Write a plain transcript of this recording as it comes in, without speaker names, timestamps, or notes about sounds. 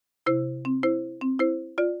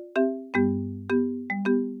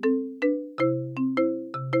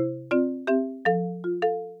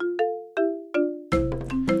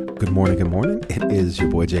Good morning, good morning. It is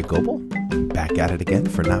your boy Jay Goebel, back at it again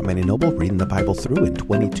for Not Many Noble, reading the Bible through in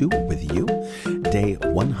 22 with you. Day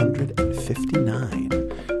 159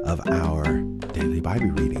 of our daily Bible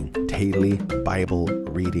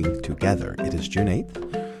reading together. It is June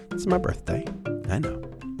 8th. It's my birthday. I know.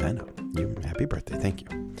 Happy birthday. Thank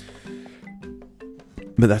you.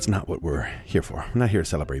 But that's not what we're here for. We're not here to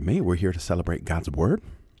celebrate me. We're here to celebrate God's Word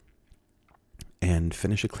and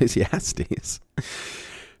finish Ecclesiastes.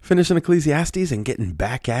 Finishing Ecclesiastes and getting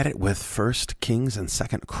back at it with 1 Kings and 2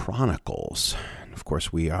 Chronicles. And of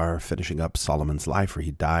course, we are finishing up Solomon's life, where he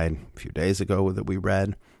died a few days ago that we read.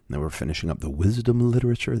 And then we're finishing up the wisdom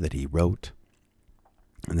literature that he wrote.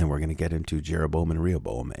 And then we're going to get into Jeroboam and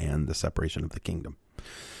Rehoboam and the separation of the kingdom.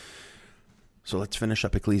 So let's finish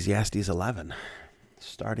up Ecclesiastes 11,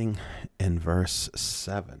 starting in verse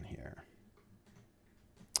 7 here.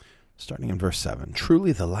 Starting in verse 7.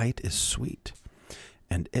 Truly the light is sweet,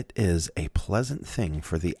 and it is a pleasant thing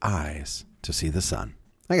for the eyes to see the sun.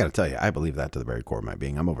 I got to tell you, I believe that to the very core of my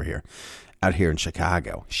being. I'm out here in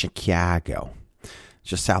Chicago,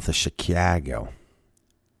 just south of Chicago.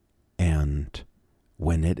 And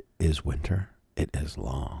when it is winter, it is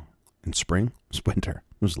long. In spring, it's winter.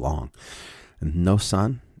 It was long. And no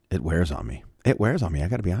sun, it wears on me. I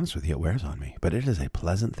got to be honest with you, it wears on me. But it is a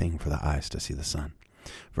pleasant thing for the eyes to see the sun.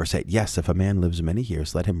 Verse 8, yes, if a man lives many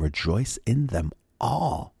years, let him rejoice in them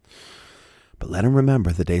all. But let him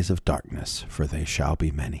remember the days of darkness, for they shall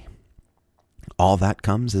be many. All that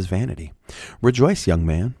comes is vanity. Rejoice, young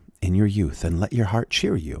man, in your youth, and let your heart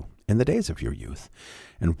cheer you in the days of your youth,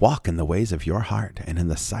 and walk in the ways of your heart and in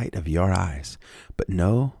the sight of your eyes. But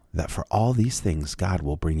know that for all these things God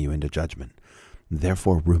will bring you into judgment.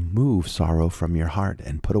 Therefore remove sorrow from your heart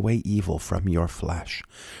and put away evil from your flesh.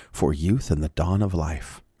 For youth and the dawn of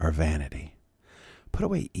life are vanity. Put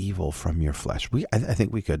away evil from your flesh. I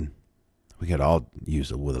think we could all use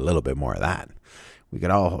it with a little bit more of that. We could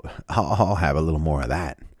all have a little more of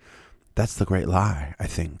that. That's the great lie, I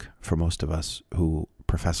think, for most of us who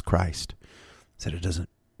profess Christ. That it doesn't,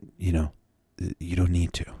 you don't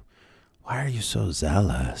need to. Why are you so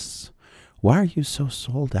zealous? Why are you so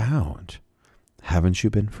sold out? Haven't you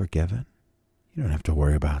been forgiven? You don't have to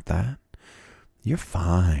worry about that. You're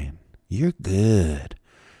fine. You're good.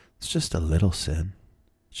 It's just a little sin.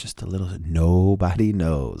 It's just a little sin. Nobody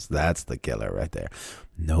knows. That's the killer right there.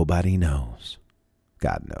 Nobody knows.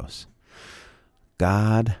 God knows.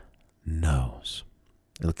 God knows.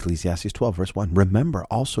 Ecclesiastes 12, verse 1. Remember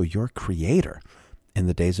also your Creator in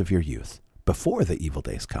the days of your youth, before the evil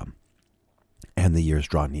days come and the years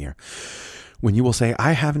draw near, when you will say,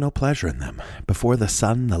 I have no pleasure in them, before the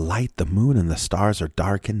sun, the light, the moon, and the stars are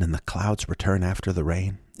darkened, and the clouds return after the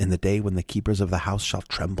rain, in the day when the keepers of the house shall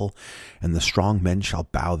tremble, and the strong men shall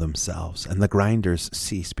bow themselves, and the grinders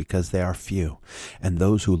cease because they are few, and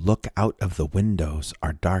those who look out of the windows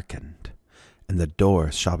are darkened, and the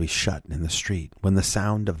doors shall be shut in the street, when the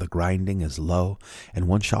sound of the grinding is low, and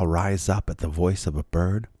one shall rise up at the voice of a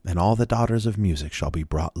bird, and all the daughters of music shall be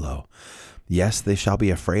brought low. Yes, they shall be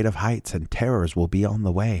afraid of heights, and terrors will be on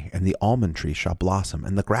the way, and the almond tree shall blossom,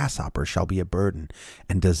 and the grasshopper shall be a burden,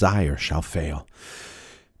 and desire shall fail.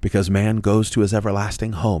 Because man goes to his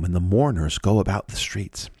everlasting home, and the mourners go about the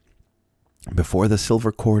streets. Before the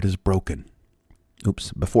silver cord is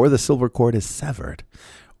severed,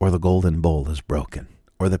 or the golden bowl is broken,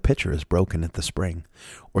 or the pitcher is broken at the spring,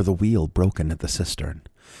 or the wheel broken at the cistern.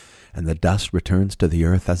 And the dust returns to the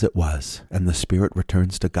earth as it was, and the spirit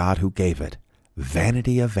returns to God who gave it.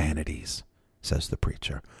 Vanity of vanities, says the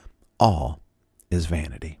preacher. All is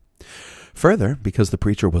vanity. Further, because the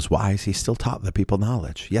preacher was wise, he still taught the people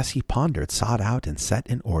knowledge. Yes, he pondered, sought out, and set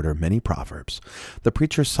in order many proverbs. The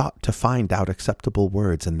preacher sought to find out acceptable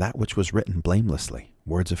words in that which was written blamelessly,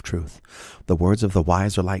 words of truth. The words of the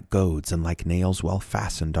wise are like goads, and like nails well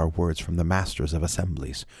fastened are words from the masters of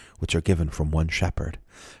assemblies, which are given from one shepherd.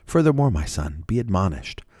 Furthermore, my son, be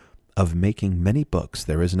admonished. Of making many books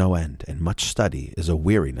there is no end, and much study is a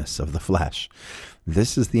weariness of the flesh.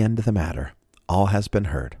 This is the end of the matter. All has been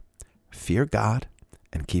heard. Fear God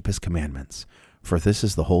and keep his commandments, for this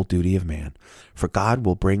is the whole duty of man. For God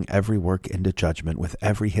will bring every work into judgment with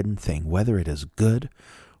every hidden thing, whether it is good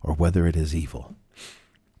or whether it is evil.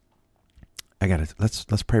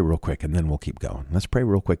 Let's pray real quick and then we'll keep going.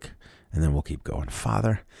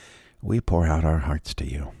 Father, we pour out our hearts to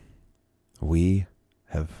you. We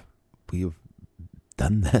have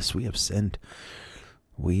done this. We have sinned.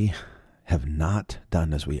 We have not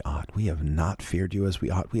done as we ought. We have not feared you as we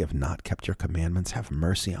ought. We have not kept your commandments. Have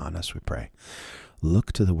mercy on us, we pray.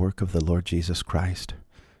 Look to the work of the Lord Jesus Christ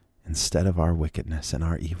instead of our wickedness and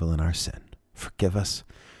our evil and our sin. Forgive us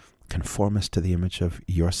Conform us to the image of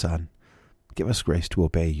your Son. Give us grace to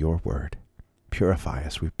obey your word. Purify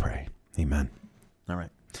us, we pray. Amen. All right.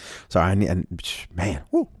 Sorry,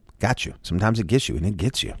 got you. Sometimes it gets you, and it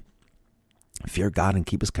gets you. Fear God and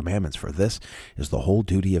keep his commandments, for this is the whole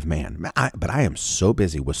duty of man. But I am so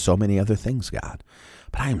busy with so many other things, God.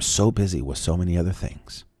 But I am so busy with so many other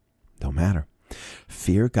things. Don't matter.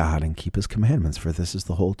 Fear God and keep his commandments, for this is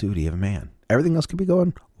the whole duty of man. Everything else could be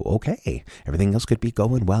going okay. Everything else could be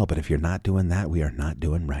going well, but if you're not doing that, we are not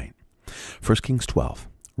doing right. 1 Kings 12.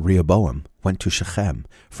 Rehoboam went to Shechem,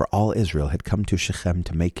 for all Israel had come to Shechem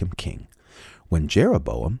to make him king. When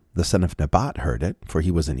Jeroboam, the son of Nebat, heard it, for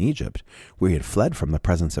he was in Egypt, where he had fled from the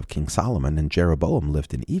presence of King Solomon, and Jeroboam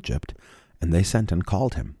lived in Egypt, and they sent and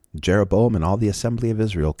called him. Jeroboam and all the assembly of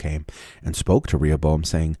Israel came and spoke to Rehoboam,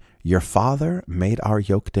 saying, Your father made our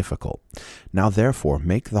yoke difficult. Now therefore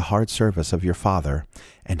make the hard service of your father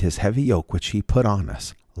and his heavy yoke which he put on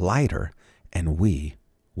us lighter, and we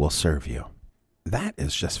will serve you. That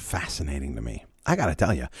is just fascinating to me. I got to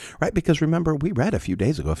tell you, right? Because remember, we read a few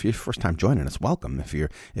days ago, if you're first time joining us, welcome.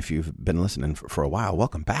 If you've been listening for a while,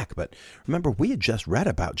 welcome back. But remember, we had just read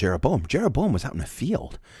about Jeroboam. Jeroboam was out in the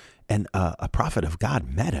field, and a prophet of God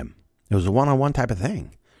met him. It was a one-on-one type of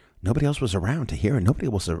thing. Nobody else was around to hear, and nobody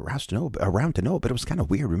was around to know, but it was kind of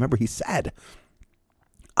weird. Remember, he said,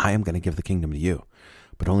 I am going to give the kingdom to you,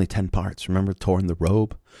 but only 10 parts. Remember, torn the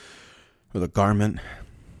robe or the garment,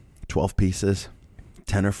 12 pieces.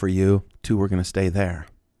 10 are for you, 2 are going to stay there.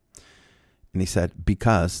 And he said,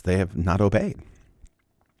 because they have not obeyed,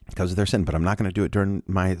 because of their sin. But I'm not going to do it during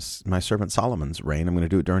my servant Solomon's reign. I'm going to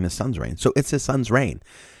do it during his son's reign. So it's his son's reign.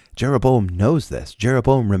 Jeroboam knows this.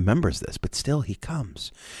 Jeroboam remembers this, but still he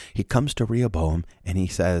comes. He comes to Rehoboam and he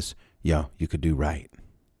says, you could do right.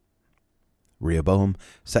 Rehoboam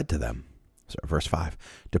said to them, verse 5,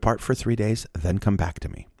 Depart for 3 days, then come back to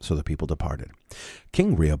me. So the people departed.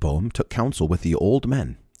 King Rehoboam took counsel with the old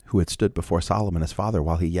men who had stood before Solomon his father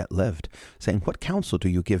while he yet lived, saying, What counsel do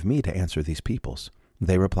you give me to answer these peoples?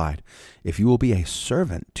 They replied, If you will be a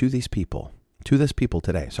servant to this people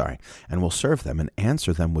today, and will serve them and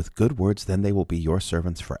answer them with good words, then they will be your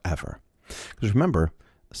servants forever. Because remember,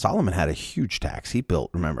 Solomon had a huge tax. He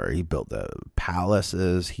built the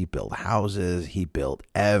palaces, he built houses, he built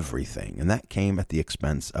everything. And that came at the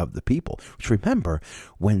expense of the people. Which remember,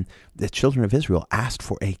 when the children of Israel asked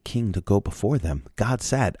for a king to go before them, God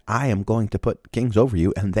said, I am going to put kings over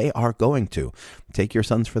you, and they are going to. Take your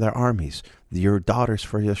sons for their armies, your daughters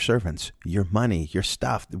for your servants, your money, your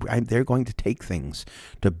stuff. They're going to take things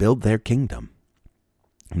to build their kingdom.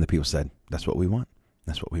 And the people said, that's what we want.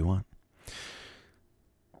 That's what we want.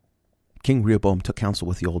 King Rehoboam took counsel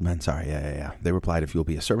with the old men. They replied, if you'll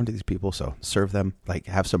be a servant to these people, so serve them,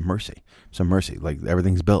 have some mercy,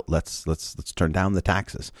 everything's built. Let's turn down the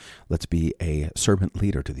taxes. Let's be a servant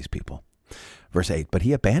leader to these people. Verse 8, but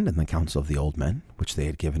he abandoned the counsel of the old men, which they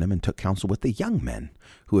had given him, and took counsel with the young men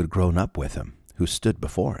who had grown up with him, who stood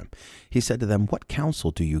before him. He said to them, what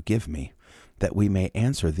counsel do you give me, that we may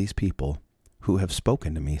answer these people who have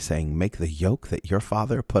spoken to me, saying, make the yoke that your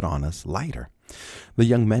father put on us lighter? The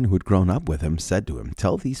young men who had grown up with him said to him,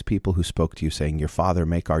 tell these people who spoke to you, saying, your father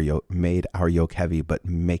made our yoke heavy, but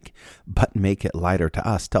make it lighter to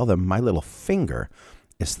us. Tell them, my little finger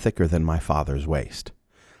is thicker than my father's waist.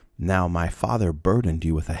 Now my father burdened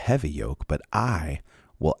you with a heavy yoke, but I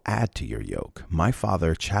will add to your yoke. My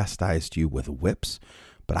father chastised you with whips,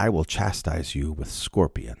 but I will chastise you with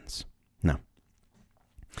scorpions. No,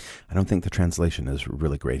 I don't think the translation is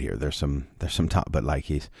really great here. There's some top, but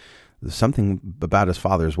there's something about his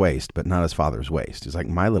father's waist, but not his father's waist. He's like,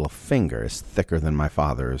 my little finger is thicker than my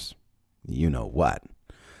father's, you know what.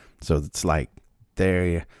 So it's like,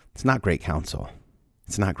 it's not great counsel.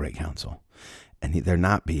 It's not great counsel. And they're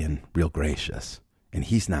not being real gracious. And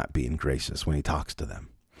he's not being gracious when he talks to them.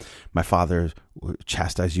 My father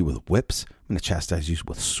chastised you with whips. I'm going to chastise you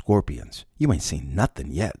with scorpions. You ain't seen nothing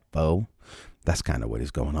yet, Bo. That's kind of what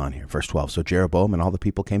is going on here. Verse 12, so Jeroboam and all the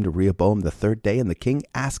people came to Rehoboam the third day, and the king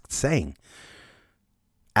asked, saying,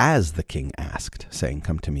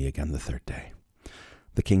 come to me again the third day.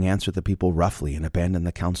 The king answered the people roughly, and abandoned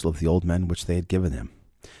the counsel of the old men which they had given him,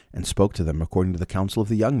 and spoke to them according to the counsel of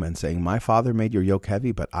the young men, saying, my father made your yoke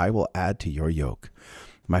heavy, but I will add to your yoke.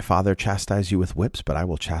 My father chastised you with whips, but I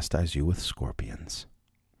will chastise you with scorpions.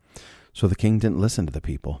 So the king didn't listen to the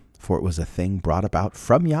people, for it was a thing brought about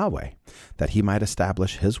from Yahweh, that he might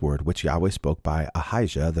establish his word, which Yahweh spoke by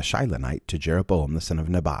Ahijah the Shilonite to Jeroboam the son of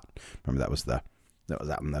Nebat. Remember, that was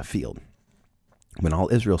out in the field. When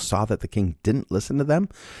all Israel saw that the king didn't listen to them,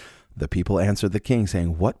 the people answered the king,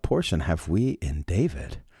 saying, what portion have we in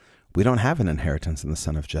David? We don't have an inheritance in the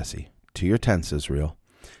son of Jesse. To your tents, Israel.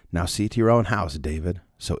 Now see to your own house, David.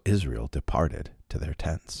 So Israel departed to their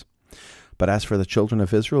tents. But as for the children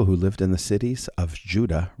of Israel who lived in the cities of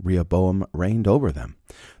Judah, Rehoboam reigned over them.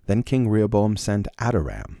 Then King Rehoboam sent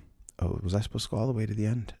Adoram. Oh, was I supposed to go all the way to the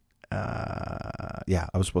end? Yeah,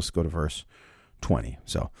 I was supposed to go to verse 20.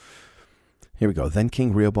 So here we go. Then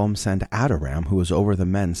King Rehoboam sent Adoram, who was over the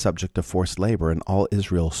men subject to forced labor, and all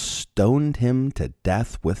Israel stoned him to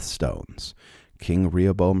death with stones. King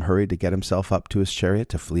Rehoboam hurried to get himself up to his chariot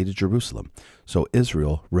to flee to Jerusalem. So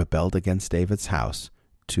Israel rebelled against David's house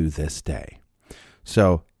to this day.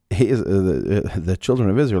 So the children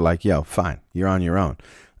of Israel are like, yo, fine, you're on your own.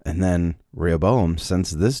 And then Rehoboam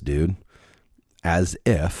sends this dude as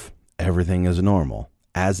if everything is normal,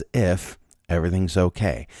 as if everything's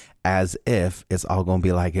okay, as if it's all going to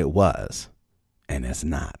be like it was. And it's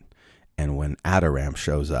not. And when Adoram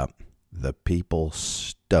shows up, the people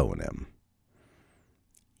stone him.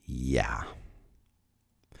 Yeah.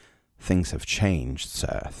 Things have changed,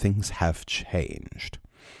 sir. Things have changed.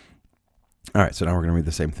 All right, so now we're going to read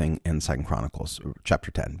the same thing in 2 Chronicles,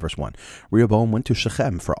 chapter 10, verse 1. Rehoboam went to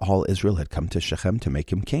Shechem, for all Israel had come to Shechem to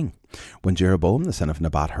make him king. When Jeroboam, the son of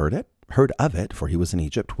Nebat, heard of it, for he was in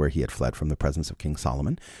Egypt, where he had fled from the presence of King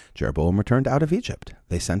Solomon, Jeroboam returned out of Egypt.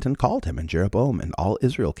 They sent and called him, and Jeroboam and all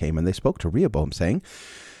Israel came, and they spoke to Rehoboam, saying,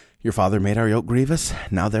 Your father made our yoke grievous.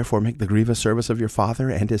 Now therefore make the grievous service of your father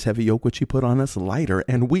and his heavy yoke which he put on us lighter,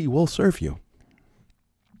 and we will serve you.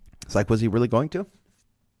 It's like, was he really going to?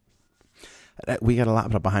 We got a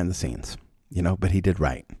lot behind the scenes, but he did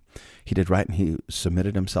right. He did right, and he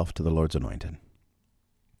submitted himself to the Lord's anointed.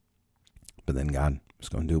 But then God was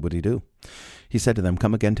going to do what he do. He said to them,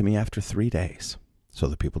 Come again to me after 3 days. So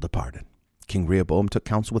the people departed. King Rehoboam took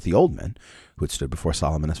counsel with the old men who had stood before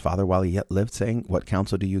Solomon his father while he yet lived, saying, What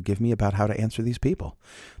counsel do you give me about how to answer these people?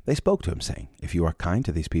 They spoke to him, saying, If you are kind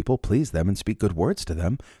to these people, please them and speak good words to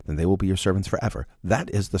them, then they will be your servants forever.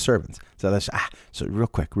 That is the servants. So real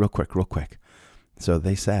quick. So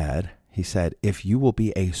he said, if you will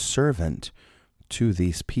be a servant to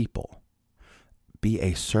these people,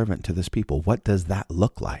 what does that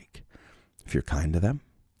look like? If you're kind to them,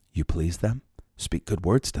 you please them, speak good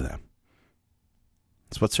words to them.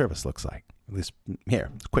 That's what service looks like. At least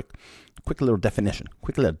here, quick little definition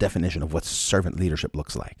of what servant leadership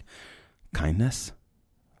looks like. Kindness,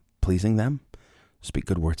 pleasing them, speak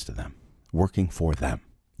good words to them, working for them.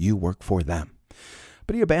 You work for them.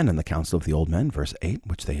 But he abandoned the counsel of the old men, verse 8,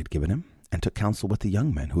 which they had given him, and took counsel with the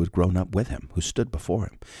young men who had grown up with him, who stood before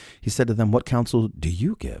him. He said to them, What counsel do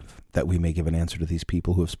you give, that we may give an answer to these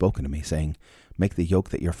people who have spoken to me, saying, Make the yoke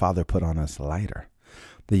that your father put on us lighter?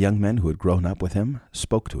 The young men who had grown up with him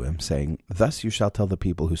spoke to him, saying, Thus you shall tell the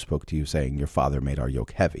people who spoke to you, saying, Your father made our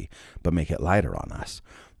yoke heavy, but make it lighter on us.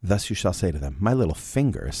 Thus you shall say to them, My little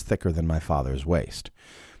finger is thicker than my father's waist.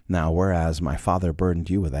 Now, whereas my father burdened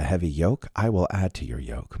you with a heavy yoke, I will add to your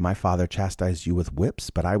yoke. My father chastised you with whips,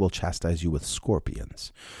 but I will chastise you with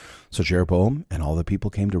scorpions. So Jeroboam and all the people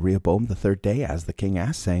came to Rehoboam the 3rd day, as the king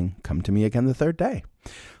asked, saying, Come to me again the 3rd day.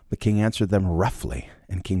 The king answered them roughly,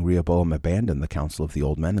 and King Rehoboam abandoned the counsel of the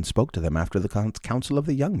old men and spoke to them after the counsel of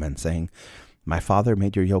the young men, saying, My father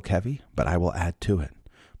made your yoke heavy, but I will add to it.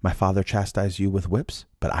 My father chastised you with whips,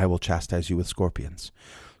 but I will chastise you with scorpions.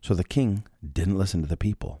 So the king didn't listen to the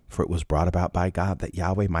people, for it was brought about by God that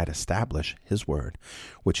Yahweh might establish his word,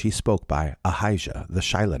 which he spoke by Ahijah the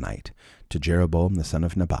Shilonite to Jeroboam the son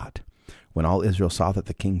of Nebat. When all Israel saw that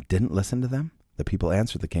the king didn't listen to them, the people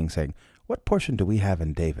answered the king, saying, What portion do we have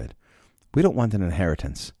in David? We don't want an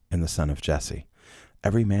inheritance in the son of Jesse.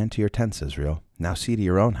 Every man to your tents, Israel. Now see to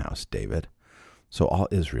your own house, David. So all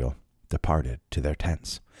Israel departed to their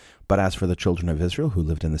tents. But as for the children of Israel who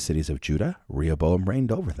lived in the cities of Judah, Rehoboam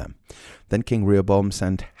reigned over them. Then King Rehoboam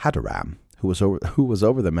sent Hadoram, who was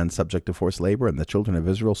over the men subject to forced labor, and the children of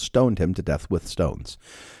Israel stoned him to death with stones.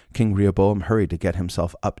 King Rehoboam hurried to get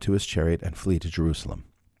himself up to his chariot and flee to Jerusalem.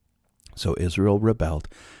 So Israel rebelled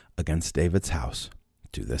against David's house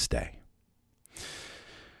to this day.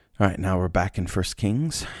 All right, now we're back in 1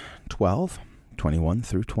 Kings 12, 21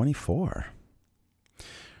 through 24.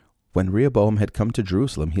 When Rehoboam had come to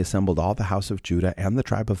Jerusalem, he assembled all the house of Judah and the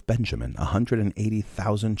tribe of Benjamin,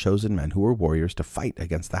 180,000 chosen men who were warriors to fight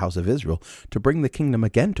against the house of Israel, to bring the kingdom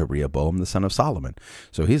again to Rehoboam, the son of Solomon.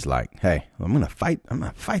 So he's like, hey, I'm going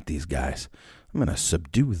to fight these guys. I'm going to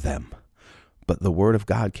subdue them. But the word of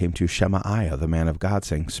God came to Shemaiah, the man of God,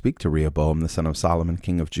 saying, Speak to Rehoboam, the son of Solomon,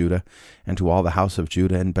 king of Judah, and to all the house of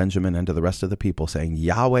Judah and Benjamin, and to the rest of the people, saying,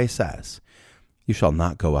 Yahweh says, You shall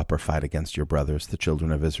not go up or fight against your brothers, the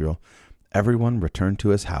children of Israel. Everyone return to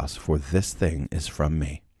his house, for this thing is from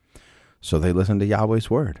me. So they listened to Yahweh's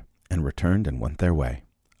word and returned and went their way,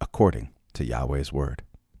 according to Yahweh's word.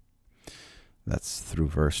 That's through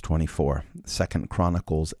verse 24. 2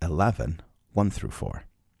 Chronicles 11, 1 through 4.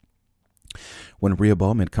 When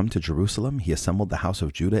Rehoboam had come to Jerusalem, he assembled the house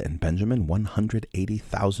of Judah and Benjamin,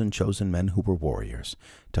 180,000 chosen men who were warriors,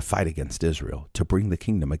 to fight against Israel, to bring the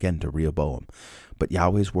kingdom again to Rehoboam. But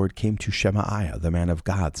Yahweh's word came to Shemaiah, the man of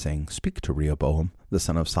God, saying, Speak to Rehoboam, the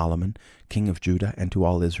son of Solomon, king of Judah, and to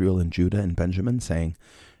all Israel and Judah and Benjamin, saying,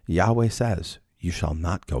 Yahweh says, You shall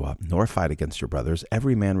not go up, nor fight against your brothers.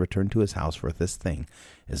 Every man return to his house, for this thing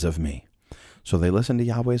is of me. So they listened to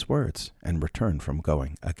Yahweh's words and returned from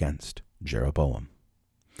going against Jeroboam.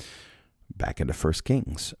 Back into 1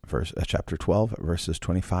 Kings, chapter 12, verses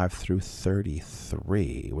 25 through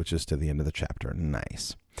 33, which is to the end of the chapter.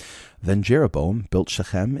 Nice. Then Jeroboam built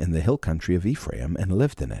Shechem in the hill country of Ephraim and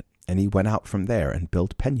lived in it. And he went out from there and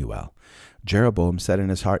built Penuel. Jeroboam said in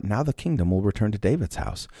his heart, Now the kingdom will return to David's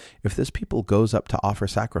house. If this people goes up to offer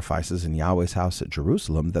sacrifices in Yahweh's house at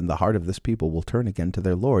Jerusalem, then the heart of this people will turn again to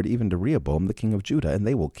their Lord, even to Rehoboam the king of Judah, and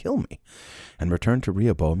they will kill me, and return to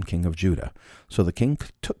Rehoboam king of Judah. So the king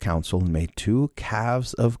took counsel and made 2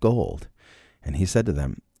 calves of gold. And he said to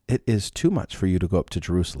them, It is too much for you to go up to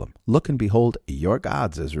Jerusalem. Look and behold your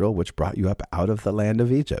gods, Israel, which brought you up out of the land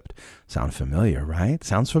of Egypt. Sound familiar, right?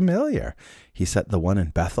 Sounds familiar. He set the one in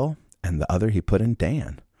Bethel, and the other he put in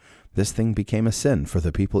Dan. This thing became a sin, for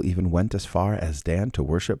the people even went as far as Dan to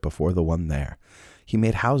worship before the one there. He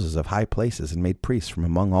made houses of high places and made priests from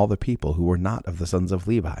among all the people who were not of the sons of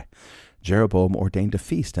Levi. Jeroboam ordained a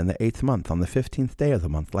feast in the 8th month, on the 15th day of the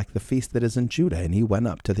month, like the feast that is in Judah, and he went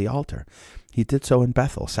up to the altar. He did so in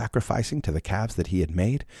Bethel, sacrificing to the calves that he had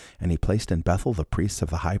made, and he placed in Bethel the priests of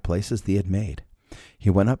the high places that he had made. He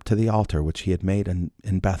went up to the altar which he had made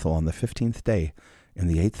in Bethel on the 15th day, in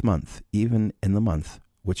the 8th month, even in the month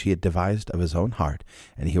which he had devised of his own heart,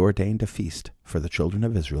 and he ordained a feast for the children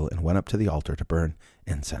of Israel, and went up to the altar to burn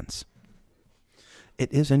incense.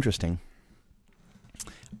 It is interesting.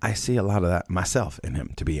 I see a lot of that myself in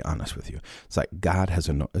him, to be honest with you. It's like God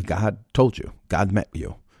told you, God met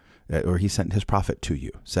you, or he sent his prophet to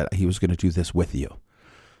you, said he was going to do this with you.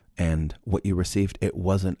 And what you received, it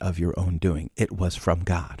wasn't of your own doing. It was from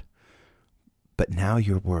God. But now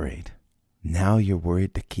you're worried. Now you're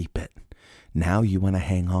worried to keep it. Now you want to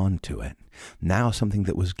hang on to it. Now something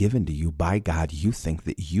that was given to you by God, you think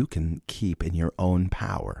that you can keep in your own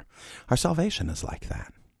power. Our salvation is like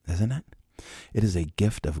that, isn't it? It is a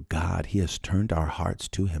gift of God. He has turned our hearts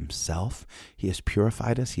to himself. He has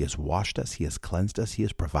purified us. He has washed us. He has cleansed us. He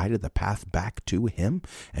has provided the path back to him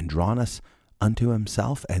and drawn us unto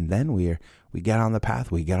himself. And then we get on the path.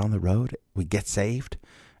 We get on the road. We get saved.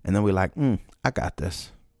 And then we're like, I got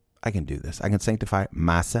this. I can do this. I can sanctify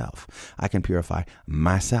myself. I can purify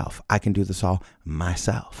myself. I can do this all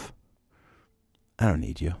myself. I don't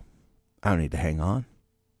need you. I don't need to hang on.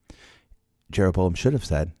 Jeroboam should have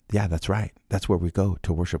said, yeah, that's right. That's where we go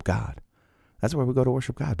to worship God. That's where we go to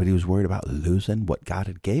worship God. But he was worried about losing what God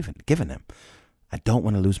had given him. I don't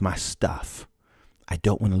want to lose my stuff. I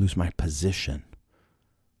don't want to lose my position.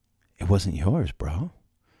 It wasn't yours, bro.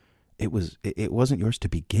 It wasn't yours to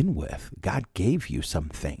begin with. God gave you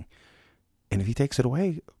something. And if he takes it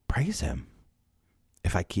away, praise him.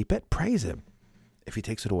 If I keep it, praise him. If he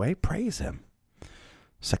takes it away, praise him.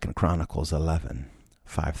 2 Chronicles 11,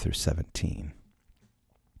 5 through 17.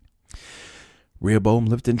 Rehoboam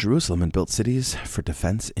lived in Jerusalem and built cities for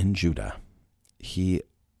defense in Judah. He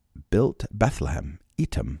built Bethlehem,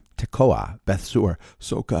 Etam, Tekoa, Bethsur,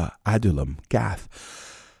 Soka, Adullam, Gath,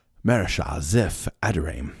 Mareshah, Ziph,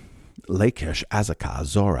 Adoraim, Lachish, Azekah,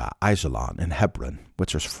 Zorah, Aijalon, and Hebron,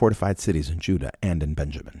 which are fortified cities in Judah and in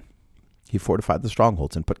Benjamin. He fortified the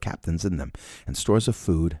strongholds and put captains in them, and stores of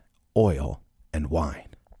food, oil, and wine.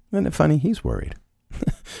 Isn't it funny? He's worried.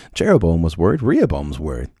 Jeroboam was worried. Rehoboam's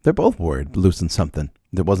worried. They're both worried, losing something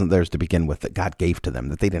that wasn't theirs to begin with, that God gave to them,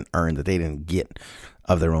 that they didn't earn, that they didn't get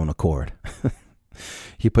of their own accord.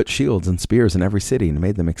 He put shields and spears in every city and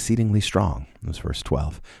made them exceedingly strong. That's verse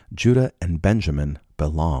 12. Judah and Benjamin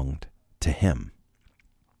belonged to him.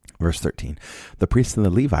 Verse 13, the priests and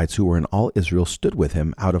the Levites who were in all Israel stood with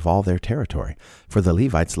him out of all their territory. For the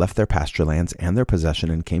Levites left their pasture lands and their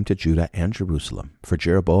possession and came to Judah and Jerusalem. For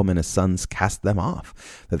Jeroboam and his sons cast them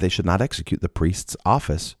off, that they should not execute the priest's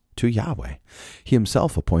office to Yahweh. He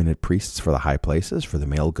himself appointed priests for the high places, for the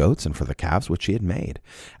male goats, and for the calves which he had made.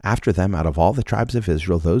 After them, out of all the tribes of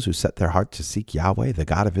Israel, those who set their heart to seek Yahweh, the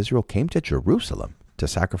God of Israel, came to Jerusalem to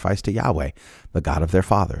sacrifice to Yahweh, the God of their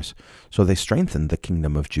fathers. So they strengthened the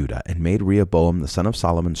kingdom of Judah and made Rehoboam the son of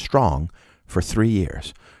Solomon strong for 3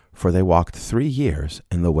 years. For they walked 3 years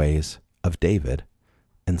in the ways of David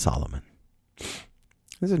and Solomon.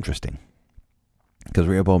 It's interesting because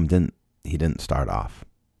Rehoboam didn't start off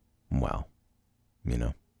well, He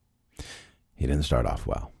didn't start off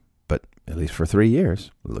well. But at least for 3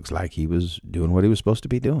 years, it looks like he was doing what he was supposed to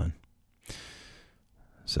be doing.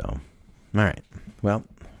 So, all right. Well,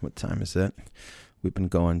 what time is it? We've been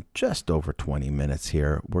going just over 20 minutes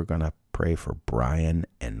here. We're going to pray for Brian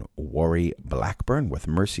and Worry Blackburn with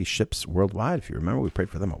Mercy Ships Worldwide. If you remember, we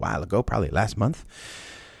prayed for them a while ago, probably last month.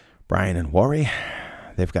 Brian and Worry,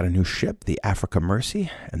 they've got a new ship, the Africa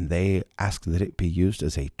Mercy, and they ask that it be used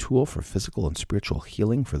as a tool for physical and spiritual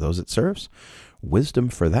healing for those it serves, wisdom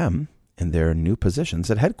for them in their new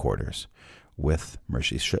positions at headquarters with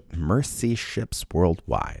Mercy Ships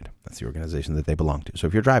Worldwide. That's the organization that they belong to. So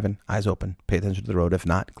if you're driving, eyes open, pay attention to the road. If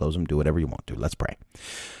not, close them, do whatever you want to. Let's pray.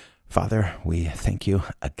 Father, we thank you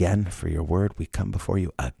again for your word. We come before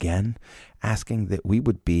you again, asking that we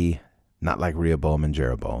would be not like Rehoboam and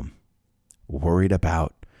Jeroboam, worried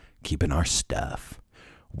about keeping our stuff,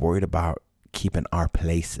 worried about keeping our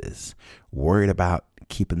places, worried about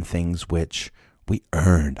keeping things which we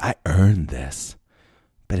earned. I earned this.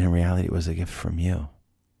 But in reality, it was a gift from you.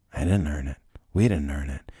 I didn't earn it. We didn't earn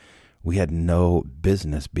it. We had no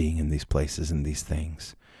business being in these places and these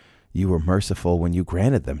things. You were merciful when you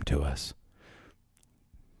granted them to us.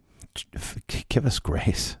 Give us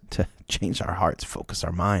grace to change our hearts, focus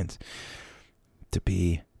our minds, to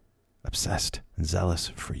be obsessed and zealous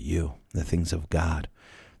for you, the things of God.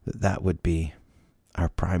 That would be our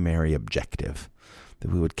primary objective.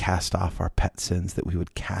 That we would cast off our pet sins, that we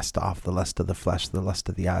would cast off the lust of the flesh, the lust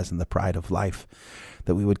of the eyes, and the pride of life,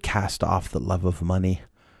 that we would cast off the love of money,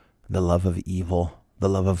 the love of evil, the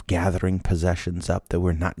love of gathering possessions up that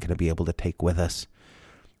we're not going to be able to take with us.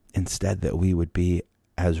 Instead, that we would be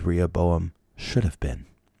as Rehoboam should have been,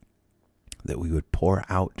 that we would pour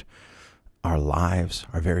out our lives,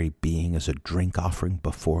 our very being as a drink offering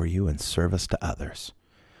before you in service to others.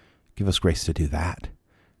 Give us grace to do that.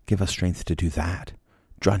 Give us strength to do that.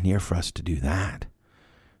 Draw near for us to do that.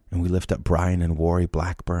 And we lift up Brian and Worry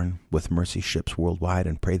Blackburn with Mercy Ships Worldwide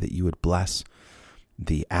and pray that you would bless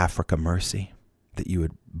the Africa Mercy, that you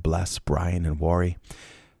would bless Brian and Worry,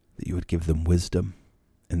 that you would give them wisdom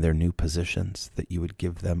in their new positions, that you would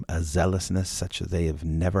give them a zealousness such as they have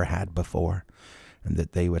never had before, and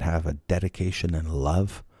that they would have a dedication and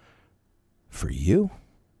love for you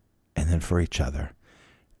and then for each other,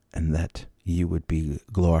 and that you would be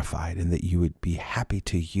glorified and that you would be happy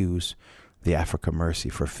to use the Africa Mercy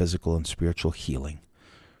for physical and spiritual healing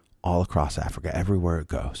all across Africa, everywhere it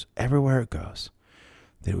goes,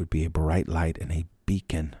 that it would be a bright light and a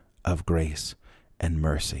beacon of grace and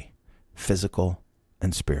mercy, physical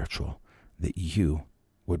and spiritual, that you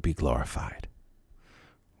would be glorified.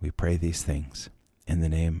 We pray these things in the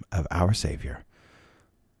name of our Savior,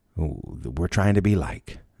 who we're trying to be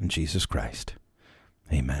like, in Jesus Christ.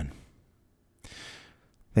 Amen.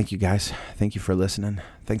 Thank you, guys. Thank you for listening.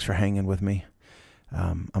 Thanks for hanging with me.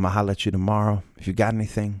 I'm going to holler at you tomorrow. If you got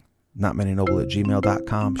anything,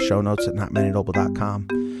 notmanynoble@gmail.com, show notes at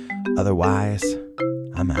notmanynoble.com. Otherwise,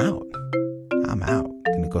 I'm out.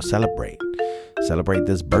 Going to go celebrate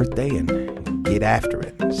this birthday and get after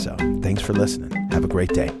it. So thanks for listening. Have a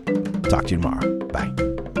great day. Talk to you tomorrow. Bye.